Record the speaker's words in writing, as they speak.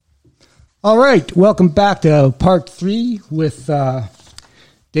All right, welcome back to part 3 with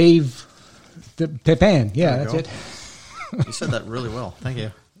Dave Pepin. Yeah, that's it. You said that really well. Thank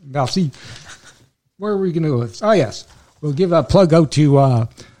you. Now, see, where are we going to go with this? Oh, yes. We'll give a plug out to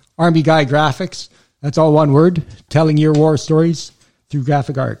Army Guy Graphics. That's all one word, telling your war stories through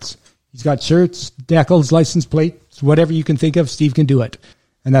graphic arts. He's got shirts, decals, license plates, whatever you can think of, Steve can do it.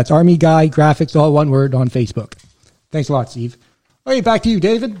 And that's Army Guy Graphics, all one word, on Facebook. Thanks a lot, Steve. All right, back to you,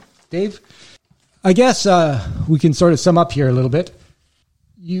 Dave. I guess we can sort of sum up here a little bit.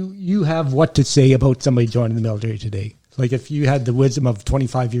 You have what to say about somebody joining the military today. Like if you had the wisdom of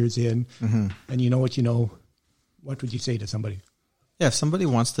 25 years in and you know what you know, what would you say to somebody? Yeah, if somebody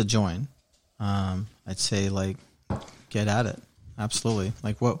wants to join, I'd say like get at it. Absolutely.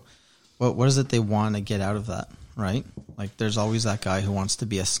 Like what is it they want to get out of that, right? Like there's always that guy who wants to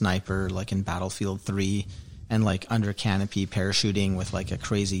be a sniper like in Battlefield 3 and like under canopy parachuting with like a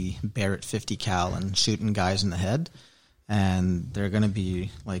crazy Barrett 50 cal and shooting guys in the head. And they're going to be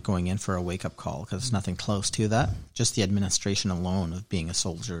like going in for a wake up call because it's nothing close to that. Just the administration alone of being a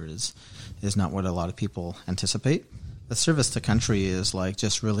soldier is not what a lot of people anticipate. The service to country is like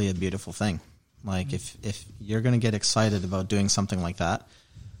just really a beautiful thing. Like if you're going to get excited about doing something like that,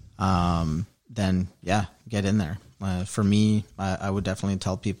 then yeah, get in there. For me, I would definitely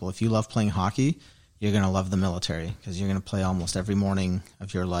tell people if you love playing hockey, you're going to love the military because you're going to play almost every morning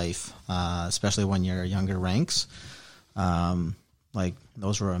of your life, especially when you're younger ranks. Like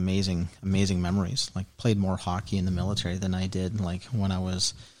those were amazing memories. Like played more hockey in the military than I did like when I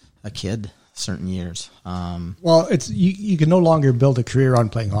was a kid certain years. Well, it's you can no longer build a career on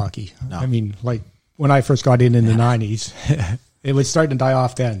playing hockey. No. I mean, like when I first got in the 90s, it was starting to die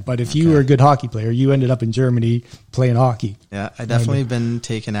off then. But if you were a good hockey player, you ended up in Germany playing hockey. Yeah, I definitely been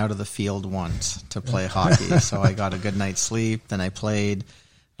taken out of the field once to play hockey. So I got a good night's sleep. Then I played.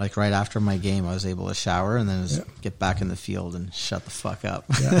 Like right after my game, I was able to shower and then get back in the field and shut the fuck up.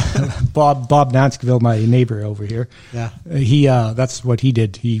 Yeah. Bob Nanskville, my neighbor over here. Yeah, he that's what he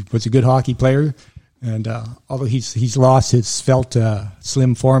did. He was a good hockey player, and although he's lost his svelte,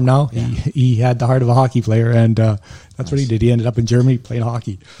 slim form now, he had the heart of a hockey player, and that's what he did. He ended up in Germany playing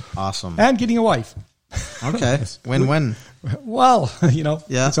hockey. Awesome, and getting a wife. Okay, win-win. Well,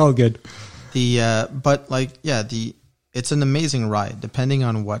 it's all good. It's an amazing ride, depending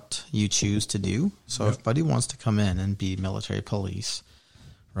on what you choose to do. So if Buddy wants to come in and be military police,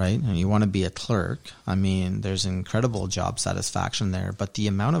 right, and you want to be a clerk, I mean, there's incredible job satisfaction there. But the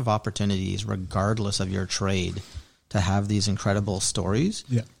amount of opportunities, regardless of your trade, to have these incredible stories,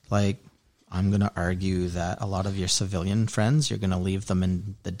 like I'm going to argue that a lot of your civilian friends, you're going to leave them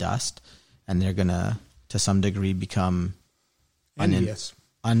in the dust, and they're going to some degree, become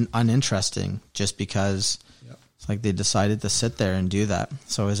uninteresting just because... It's like they decided to sit there and do that.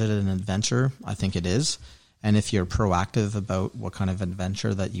 So is it an adventure? I think it is. And if you're proactive about what kind of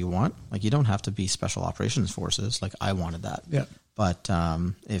adventure that you want, like you don't have to be special operations forces. Like I wanted that. Yeah. But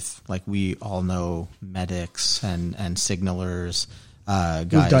if like we all know medics and signalers, guys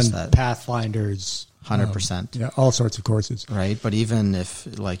we've done that Pathfinders, 100%. All sorts of courses. Right. But even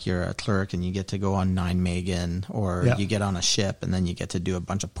if like you're a clerk and you get to go on 9 Megan or you get on a ship and then you get to do a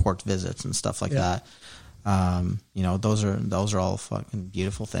bunch of port visits and stuff like that. Those are all fucking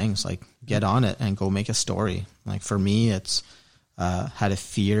beautiful things. Like get on it and go make a story. Like for me, it's had a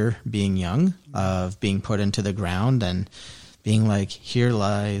fear being young of being put into the ground and being like, here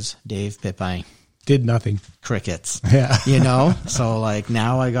lies Dave Pepin. Did nothing. Crickets. Yeah. So like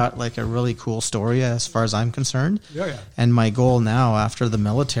now I got like a really cool story as far as I'm concerned. Yeah. And my goal now after the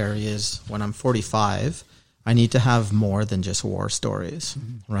military is when I'm 45, I need to have more than just war stories,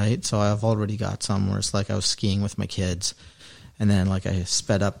 right? So I've already got some where it's like I was skiing with my kids and then like I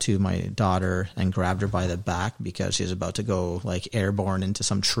sped up to my daughter and grabbed her by the back because she was about to go like airborne into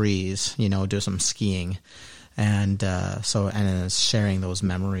some trees, do some skiing. And then sharing those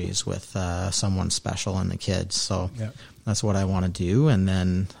memories with someone special and the kids. So that's what I want to do. And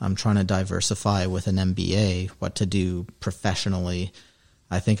then I'm trying to diversify with an MBA, what to do professionally.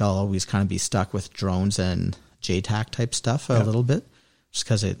 I think I'll always kind of be stuck with drones and JTAC type stuff a little bit, just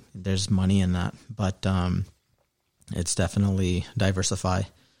because there's money in that. But it's definitely diversify,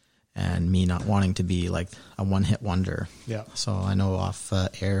 and me not wanting to be like a one-hit wonder. Yeah. So I know off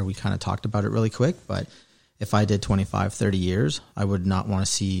air we kind of talked about it really quick, but if I did 25, 30 years, I would not want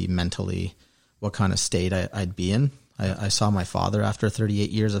to see mentally what kind of state I'd be in. I saw my father after 38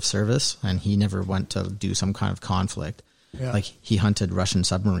 years of service, and he never went to do some kind of conflict. Yeah. Like he hunted Russian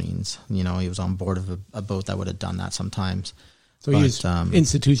submarines. He was on board of a boat that would have done that sometimes. So he was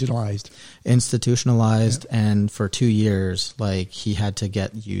institutionalized. Institutionalized, and for 2 years, like he had to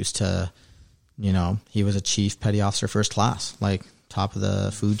get used to he was a chief petty officer first class, like top of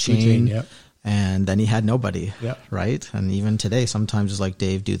the food chain. Yep. And then he had nobody, Yep. right? And even today, sometimes it's like,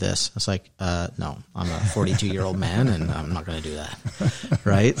 Dave, do this. It's like, no, I'm a 42-year-old man, and I'm not going to do that,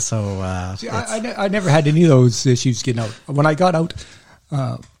 right? So, See, I never had any of those issues getting out. When I got out,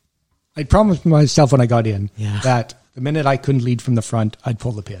 I promised myself when I got in that the minute I couldn't lead from the front, I'd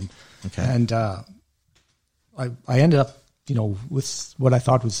pull the pin. Okay. And I ended up, with what I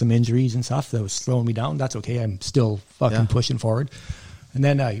thought was some injuries and stuff that was slowing me down. That's okay. I'm still fucking pushing forward. And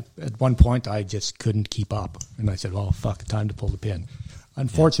then at one point, I just couldn't keep up. And I said, well, fuck, time to pull the pin.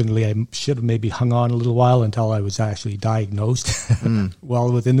 Unfortunately, I should have maybe hung on a little while until I was actually diagnosed while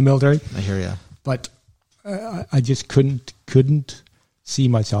within the military. I hear you. But I just couldn't see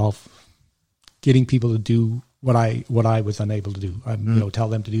myself getting people to do what I was unable to do. Tell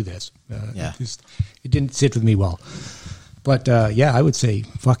them to do this. It didn't sit with me well. But I would say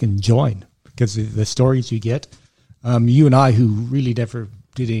fucking join, because the stories you get. You and I, who really never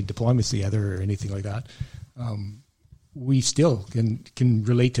did any deployments together or anything like that, we still can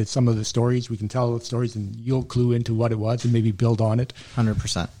relate to some of the stories. We can tell the stories, and you'll clue into what it was and maybe build on it.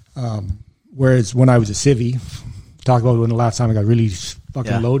 100%. Whereas when I was a civvy, talk about when the last time I got really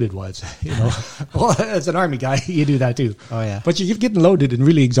fucking loaded was. Well, as an Army guy, you do that too. Oh yeah. But you're getting loaded in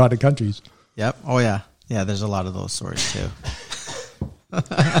really exotic countries. Yep. Oh yeah. Yeah. There's a lot of those stories too.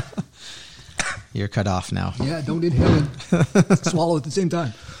 You're cut off now. Yeah, don't inhale and swallow at the same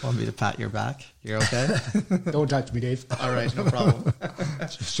time. Want me to pat your back? You're okay? Don't touch me, Dave. All right, no problem.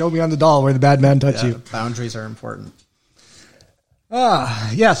 Show me on the doll where the bad man touched you. Boundaries are important.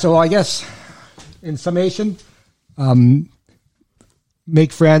 So I guess in summation,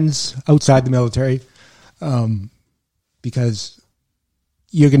 make friends outside the military, because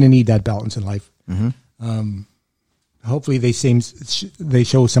you're going to need that balance in life. Mm-hmm. Hopefully they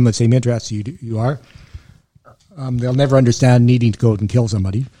show some of the same interests you are. They'll never understand needing to go out and kill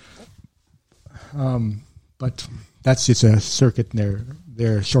somebody. But that's just a circuit in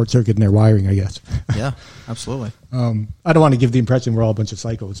their short circuit in their wiring, I guess. Yeah, absolutely. I don't want to give the impression we're all a bunch of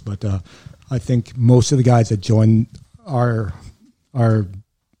psychos, but I think most of the guys that join our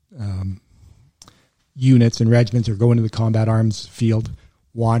units and regiments or go into the combat arms field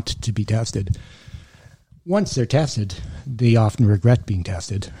want to be tested. Once they're tested, they often regret being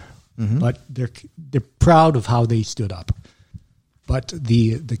tested, but they're proud of how they stood up. But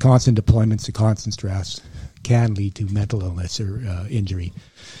the constant deployments, the constant stress can lead to mental illness or injury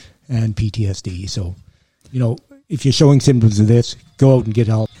and PTSD. So, if you're showing symptoms of this, go out and get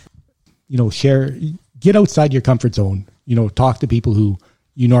help. Get outside your comfort zone. Talk to people who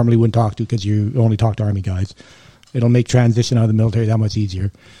you normally wouldn't talk to because you only talk to Army guys. It'll make transition out of the military that much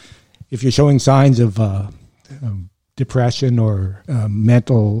easier. If you're showing signs of depression or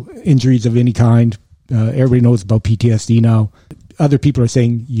mental injuries of any kind, everybody knows about PTSD now. Other people are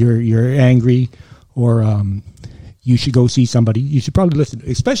saying you're angry or you should go see somebody. You should probably listen,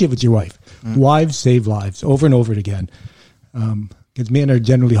 especially if it's your wife. Wives save lives over and over again. Because men are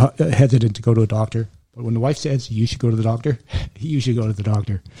generally hesitant to go to a doctor. But when the wife says you should go to the doctor, you should go to the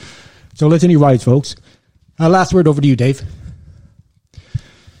doctor. So listen to your wives, folks. Last word over to you, Dave.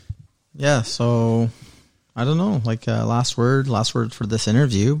 Yeah, so I don't know, last word for this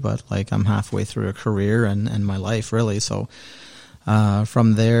interview, but I'm halfway through a career and my life really. So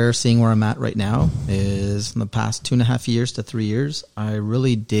from there, seeing where I'm at right now is in the past 2.5 years to 3 years, I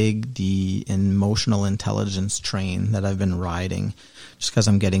really dig the emotional intelligence train that I've been riding, just because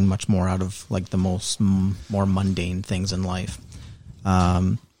I'm getting much more out of the more mundane things in life.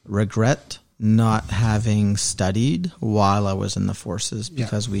 Regret not having studied while I was in the forces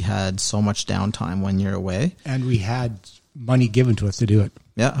because we had so much downtime when you're away. And we had money given to us to do it.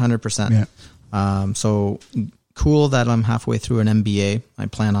 Yeah, 100%. Yeah. So cool that I'm halfway through an MBA. I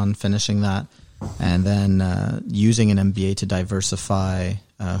plan on finishing that and then using an MBA to diversify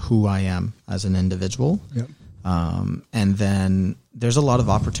who I am as an individual. Yep. And then there's a lot of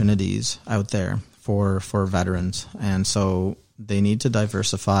opportunities out there for veterans. And so they need to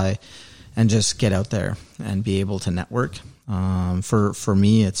diversify and just get out there and be able to network. For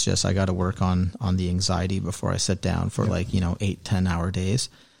me, it's just I got to work on the anxiety before I sit down for 8-10 hour days.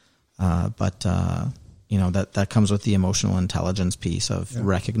 But that comes with the emotional intelligence piece of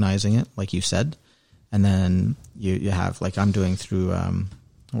recognizing it, like you said, and then you have I'm doing through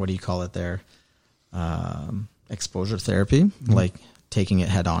what do you call it there, exposure therapy, taking it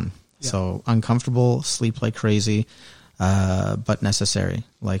head on. Yeah. So uncomfortable, sleep like crazy. But necessary.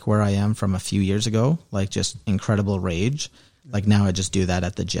 Where I am from a few years ago, just incredible rage. Now I just do that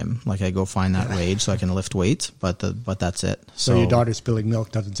at the gym. I go find that rage so I can lift weights, but that's it. So your daughter spilling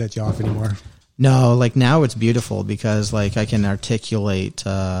milk doesn't set you off anymore? No, like now it's beautiful because like I can articulate,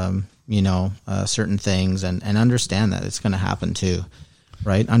 certain things and understand that it's going to happen too,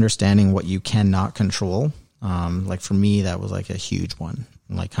 right? Understanding what you cannot control. Like for me, that was like a huge one,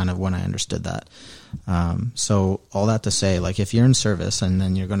 like kind of when I understood that. So all that to say, like if you're in service and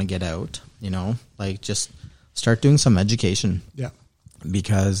then you're going to get out, like just start doing some education. Yeah.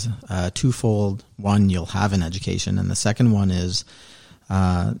 Because twofold, one, you'll have an education, and the second one is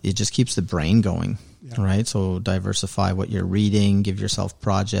it just keeps the brain going, right? So diversify what you're reading, give yourself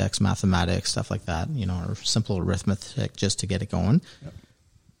projects, mathematics, stuff like that, or simple arithmetic just to get it going. Yep.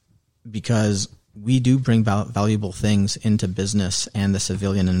 Because we do bring valuable things into business and the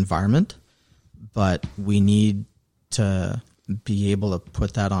civilian environment, but we need to be able to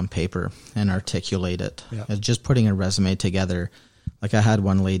put that on paper and articulate it. Yep. Just putting a resume together. Like I had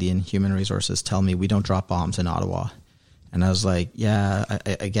one lady in human resources tell me we don't drop bombs in Ottawa. And I was like, yeah,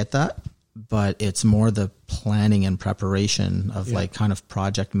 I get that, but it's more the planning and preparation of like kind of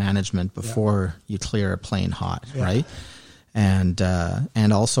project management before you clear a plane hot, right? And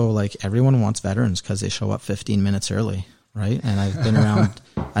also like everyone wants veterans because they show up 15 minutes early, right? And I've been around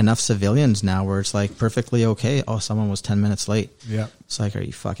enough civilians now where it's like perfectly okay. Oh, someone was 10 minutes late. Yeah. It's like, are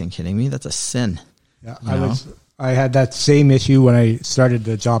you fucking kidding me? That's a sin. Yeah, I had that same issue when I started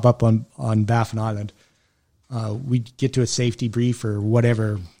the job up on Baffin Island. We'd get to a safety brief or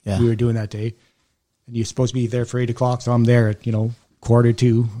whatever we were doing that day, and you're supposed to be there for 8 o'clock. So I'm there at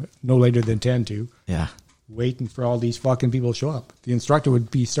 1:45, no later than 10 to. Yeah, waiting for all these fucking people to show up. The instructor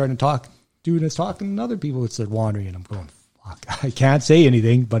would be starting to talk, doing his talking, and other people would start wandering, and I'm going, fuck, I can't say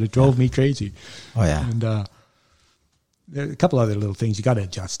anything, but it drove me crazy. Oh yeah, and. There are a couple other little things you got to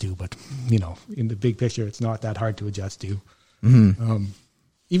adjust to, but in the big picture, it's not that hard to adjust to. Mm-hmm.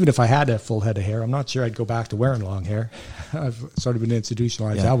 Even if I had a full head of hair, I'm not sure I'd go back to wearing long hair. I've sort of been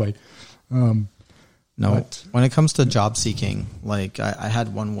institutionalized that way. When it comes to job seeking, like I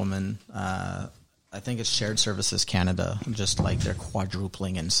had one woman, I think it's Shared Services Canada, just like they're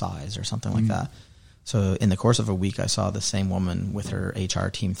quadrupling in size or something like that. So in the course of a week, I saw the same woman with her HR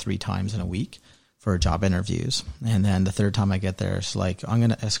team 3 times in a week for job interviews. And then the third time I get there, she's like, I'm going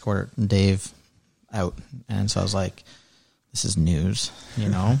to escort Dave out. And so I was like, this is news,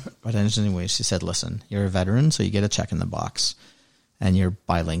 But anyway, she said, listen, you're a veteran, so you get a check in the box. And you're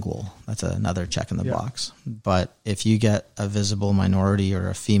bilingual. That's another check in the box. But if you get a visible minority or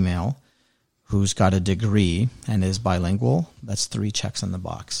a female who's got a degree and is bilingual, that's 3 checks in the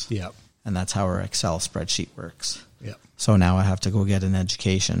box. Yeah. And that's how our Excel spreadsheet works. Yeah. So now I have to go get an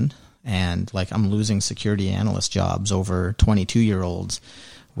education. And like I'm losing security analyst jobs over 22-year-olds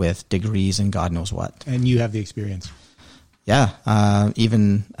with degrees and God knows what. And you have the experience. Yeah.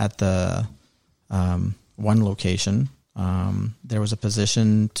 Even at the one location, there was a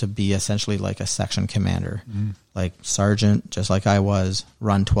position to be essentially like a section commander, like sergeant, just like I was,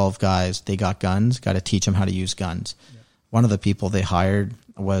 run 12 guys. They got guns, got to teach them how to use guns. Yeah. One of the people they hired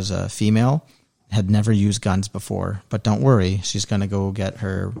was a female. Had never used guns before, but don't worry, she's going to go get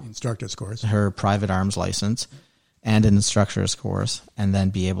her instructor's course, her private arms license and an instructor's course, and then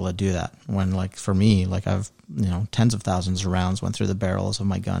be able to do that. When like for me, like I've, tens of thousands of rounds went through the barrels of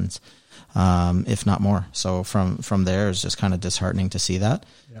my guns, if not more. So from there, it's just kind of disheartening to see that.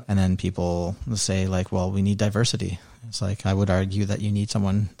 Yep. And then people say like, well, we need diversity. It's like, I would argue that you need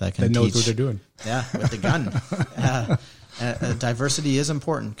someone that can knows teach, what they're doing. Yeah. With the gun. Diversity is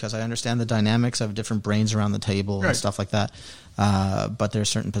important because I understand the dynamics of different brains around the table and stuff like that. But there's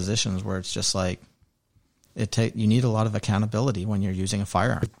certain positions where it's just like you need a lot of accountability when you're using a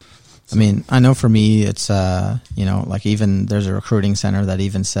firearm. I mean, I know for me, it's, like even there's a recruiting center that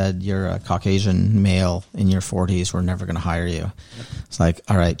even said you're a Caucasian male in your 40s. We're never going to hire you. Yep. It's like,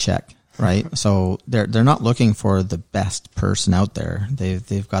 all right, check. Right. So they're not looking for the best person out there.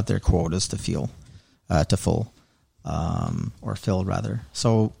 They've got their quotas to fill. Or fill rather.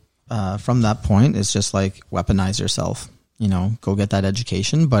 So from that point, it's just like weaponize yourself, go get that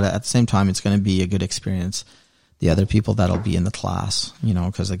education. But at the same time, it's going to be a good experience. The other people that'll be in the class,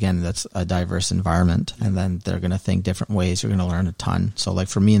 because again, that's a diverse environment, and then they're going to think different ways. You're going to learn a ton. So like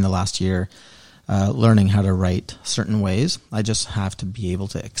for me in the last year, learning how to write certain ways, I just have to be able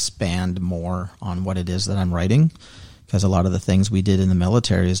to expand more on what it is that I'm writing. Because a lot of the things we did in the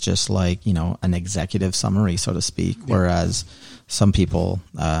military is just like, an executive summary, so to speak. Yeah. Whereas some people,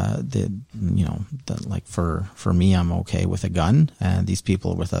 like for me, I'm okay with a gun. And these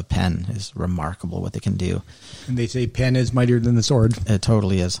people with a pen is remarkable what they can do. And they say pen is mightier than the sword. It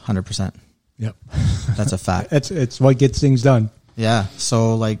totally is, 100%. Yep. That's a fact. It's what gets things done. Yeah.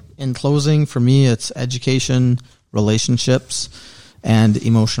 So like in closing, for me, it's education, relationships, and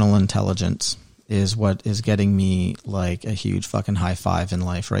emotional intelligence. is what is getting me like a huge fucking high five in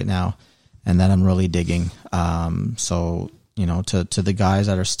life right now, and that I'm really digging. So, you know, to the guys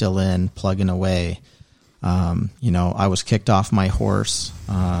that are still in plugging away, you know, I was kicked off my horse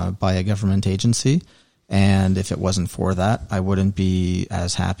by a government agency. And if it wasn't for that, I wouldn't be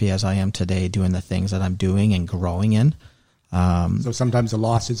as happy as I am today doing the things that I'm doing and growing in. So sometimes a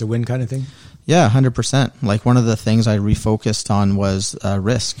loss is a win kind of thing? Yeah, 100%. Like one of the things I refocused on was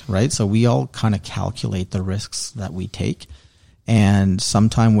risk, right? So we all kind of calculate the risks that we take. And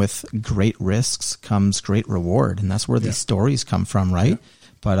sometime with great risks comes great reward. And that's where these stories come from, right? Yeah.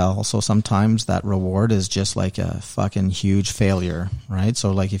 But also sometimes that reward is just like a fucking huge failure, right?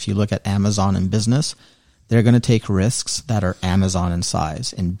 So like if you look at Amazon in business, they're going to take risks that are Amazon in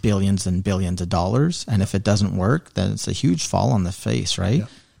size in billions and billions of dollars. And if it doesn't work, then it's a huge fall on the face, right? Yeah.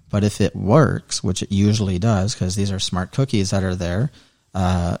 But if it works, which it usually does, because these are smart cookies that are there,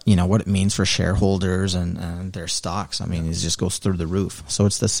 you know, what it means for shareholders and their stocks, I mean, it just goes through the roof. So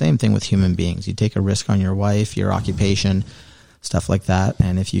it's the same thing with human beings. You take a risk on your wife, your occupation, stuff like that.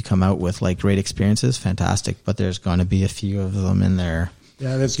 And if you come out with like great experiences, fantastic. But there's going to be a few of them in there.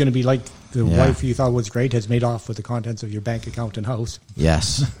 Yeah, that's going to be like the wife you thought was great has made off with the contents of your bank account and house.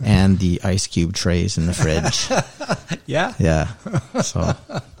 Yes, and the ice cube trays in the fridge. Yeah? Yeah. So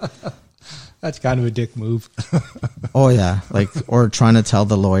that's kind of a dick move. Oh, yeah. Like, or trying to tell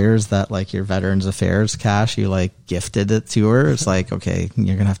the lawyers that, like, your Veterans Affairs cash, you, like, gifted it to her. It's like, okay,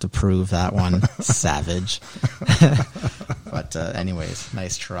 you're going to have to prove that one. Savage. But anyways,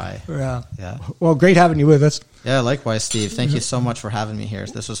 nice try. Yeah. Yeah. Well, great having you with us. Yeah, likewise, Steve. Thank you so much for having me here.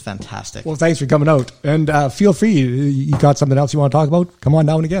 This was fantastic. Well, thanks for coming out. And feel free. You got something else you want to talk about? Come on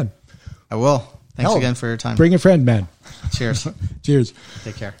down again. I will. Thanks again for your time. Bring a friend, man. Cheers. Cheers.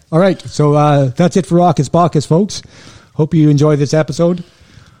 Take care. All right. So that's it for Raucous Baucus, folks. Hope you enjoyed this episode.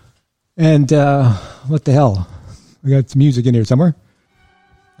 And what the hell? We got some music in here somewhere.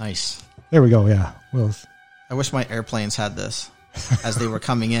 Nice. There we go. Yeah. Well, I wish my airplanes had this as they were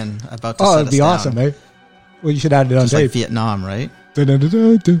coming in, about to set us it'd be down. awesome, eh? Well, you should add it on Just tape. like Vietnam, right?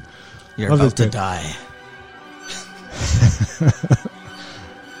 Da-da-da-da-da. You're about to die.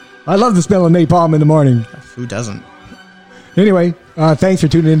 I love the smell of napalm in the morning. Who doesn't? Anyway, thanks for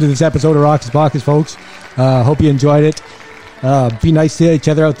tuning into this episode of Raucous Baucus, folks. Hope you enjoyed it. Be nice to each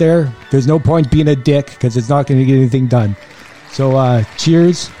other out there. There's no point being a dick because it's not going to get anything done. So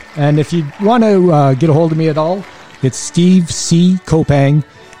cheers. And if you want to get a hold of me at all, it's Steve C. Kopang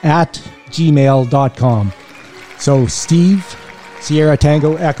at gmail.com. So Steve, Sierra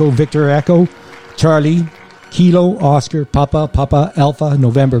Tango Echo Victor Echo, Charlie, Kilo Oscar Papa Papa Alpha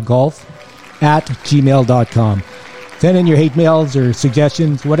November Golf at gmail.com. Send in your hate mails or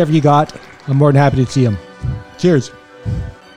suggestions, whatever you got. I'm more than happy to see them. Cheers.